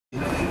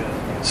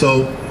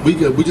So we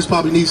just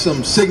probably need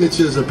some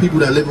signatures of people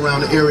that live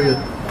around the area.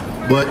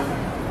 But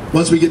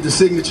once we get the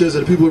signatures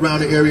of the people around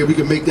the area, we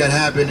can make that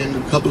happen in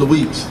a couple of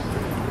weeks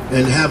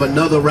and have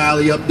another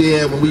rally up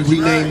there when we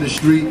rename the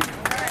street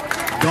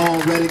Dawn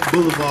Reddick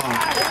Boulevard.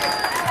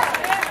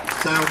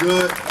 Sound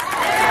good?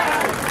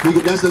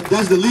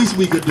 That's the least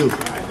we could do.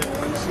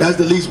 That's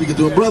the least we could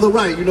do. And brother,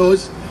 right? You know,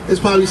 it's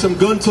probably some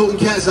gun-toting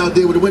cats out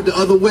there would have went the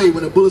other way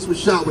when the bullets were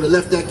shot, would have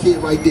left that kid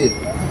right there.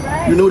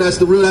 You know, that's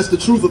the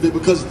truth of it,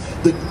 because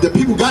the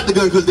people got the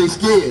gun because they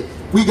scared.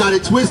 We got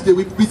it twisted.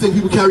 We think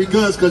people carry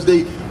guns because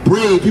they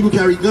brave. People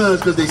carry guns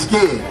because they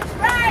scared.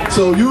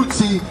 So you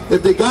see,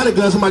 if they got a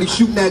gun, somebody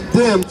shooting at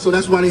them, so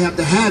that's why they have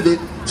to have it.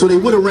 So they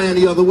would have ran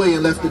the other way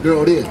and left the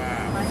girl there.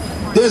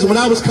 When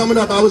I was coming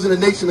up, I was in the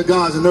Nation of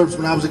Gods and Earths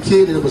when I was a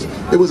kid, and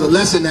it was a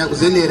lesson that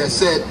was in there that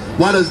said,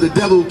 why does the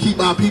devil keep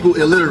our people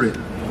illiterate?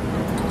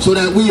 So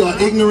that we are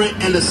ignorant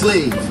and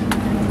enslaved.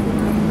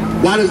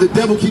 Why does the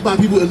devil keep our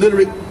people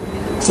illiterate?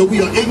 So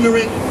we are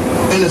ignorant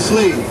and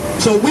enslaved.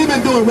 So we've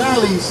been doing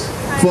rallies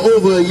for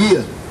over a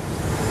year.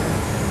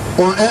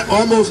 On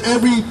almost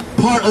every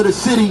part of the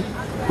city,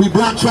 we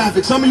block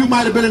traffic. Some of you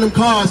might have been in them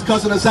cars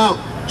cussing us out,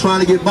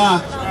 trying to get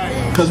by,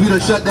 because we done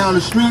shut down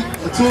the street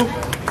or two.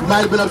 You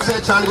might have been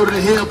upset trying to go to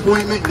the hair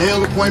appointment,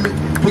 nail appointment,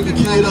 pick your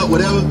kid up,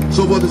 whatever,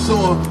 so forth and so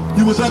on.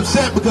 You was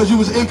upset because you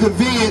was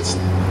inconvenienced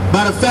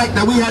by the fact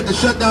that we had to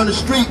shut down the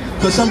street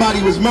because somebody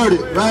was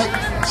murdered,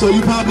 right? So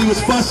you probably was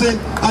fussing.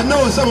 I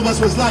know some of us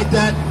was like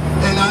that,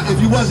 and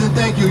if you wasn't,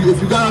 thank you.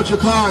 If you got out your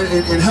car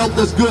and helped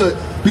us, good.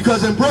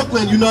 Because in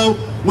Brooklyn, you know,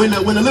 when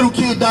the little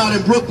kid died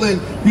in Brooklyn,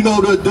 you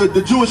know,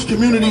 the Jewish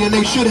community, and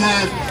they should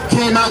have,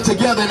 came out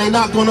together and they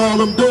knocked on all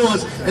them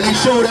doors and they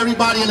showed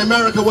everybody in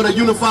America what a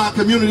unified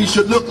community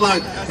should look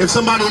like. If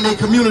somebody in their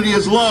community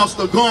is lost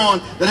or gone,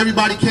 then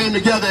everybody came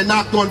together and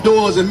knocked on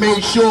doors and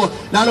made sure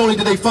not only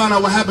did they find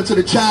out what happened to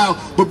the child,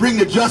 but bring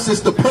to justice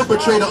the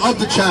perpetrator of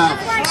the child.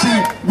 See,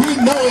 we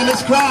know in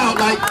this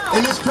crowd,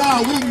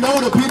 we know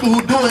the people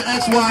who doing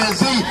X, Y, and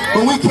Z,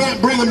 but we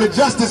can't bring them to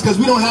justice because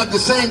we don't have the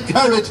same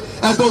courage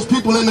as those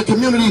people in the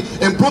community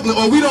in Brooklyn,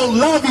 or we don't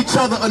love each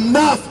other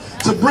enough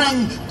to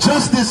bring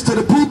justice to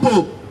the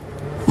people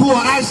who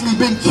are actually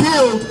been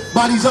killed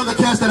by these other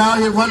cats that are out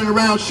here running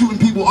around shooting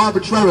people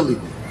arbitrarily.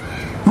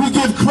 We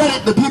give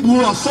credit to people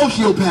who are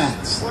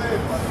sociopaths,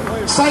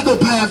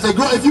 psychopaths.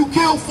 If you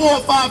kill 4 or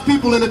 5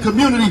 people in a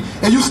community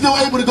and you're still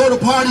able to go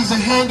to parties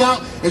and hang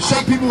out and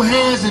shake people's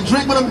hands and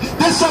drink with them,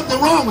 there's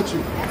something wrong with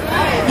you.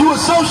 You're a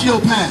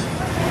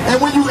sociopath. And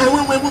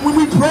when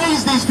we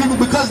praise these people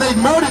because they've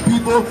murdered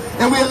people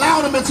and we allow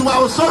them into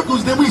our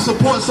circles, then we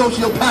support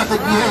sociopathic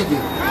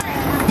behavior.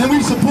 Then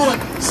we support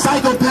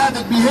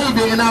psychopathic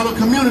behavior in our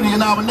community,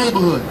 in our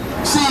neighborhood.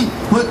 See,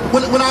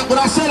 when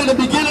I said in the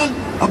beginning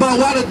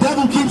about why the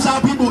devil keeps our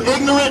people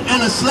ignorant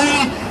and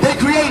enslaved, they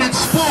created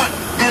sport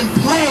and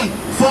play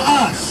for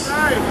us.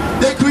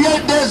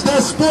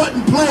 There's sport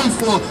and play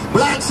for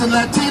blacks and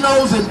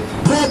Latinos and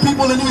poor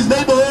people in these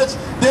neighborhoods.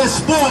 There's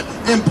sport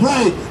and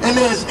play, and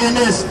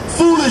there's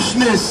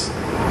foolishness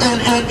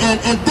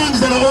and things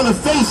that are on a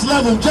face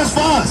level just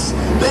for us.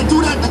 They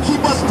do that to keep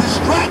us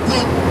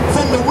distracted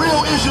from the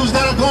real issues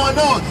that are going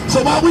on.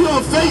 So while we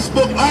on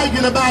Facebook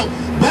arguing about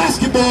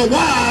basketball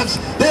wives,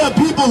 there are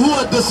people who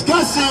are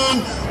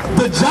discussing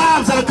the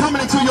jobs that are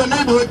coming into your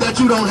neighborhood that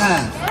you don't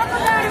have.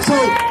 So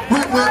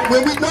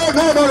when we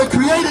they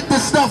created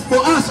this stuff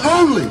for us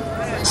only.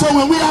 So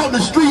when we out in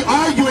the street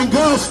arguing,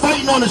 girls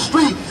fighting on the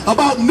street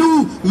about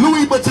new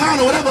Louis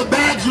Vuitton or whatever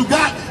bags you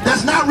got,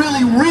 that's not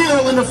really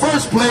real in the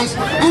first place.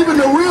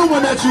 Even the real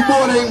one that you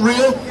bought ain't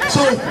real.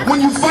 So when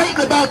you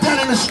fighting about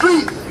that in the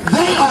street,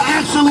 they are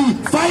actually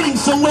fighting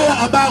somewhere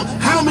about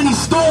how many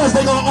stores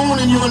they're going to own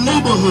in your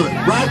neighborhood,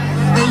 right?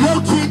 And your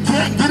kid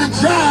can't get a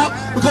job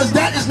because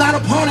that is not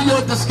a part of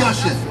your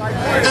discussion.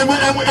 And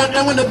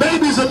when the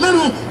babies are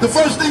little, the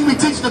first thing we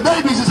teach the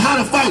babies is how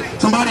to fight.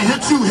 Somebody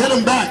hit you, hit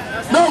them back.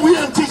 No, we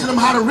didn't teach them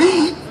how to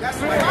read.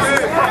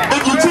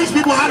 If you teach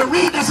people how to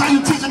read, that's how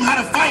you teach them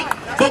how to fight.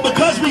 But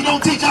because we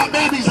don't teach our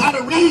babies how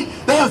to read,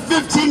 they are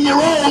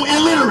 15-year-old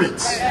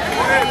illiterates.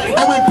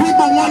 And when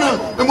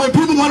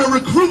people want to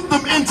recruit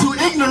them into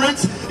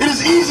ignorance, it is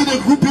easy to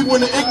recruit people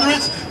into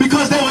ignorance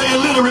because they were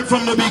illiterate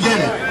from the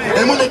beginning.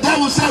 And when the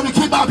devil said we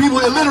keep our people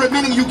illiterate,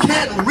 meaning you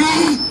can't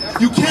read,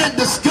 you can't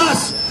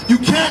discuss, you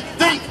can't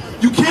think,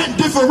 you can't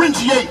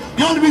differentiate.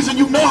 The only reason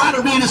you know how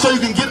to read is so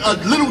you can get a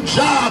little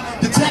job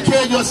to take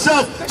care of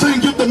yourself so you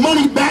can give the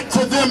money back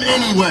to them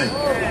anyway.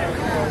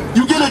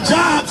 You get a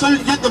job so you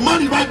can get the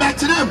money right back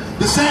to them.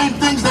 The same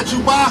things that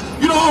you buy,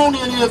 you don't own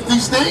any of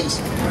these things.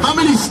 How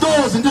many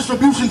stores and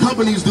distribution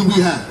companies do we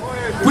have?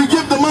 We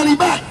give the money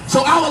back.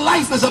 So our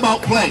life is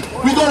about play.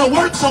 We go to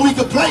work so we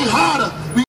can play harder.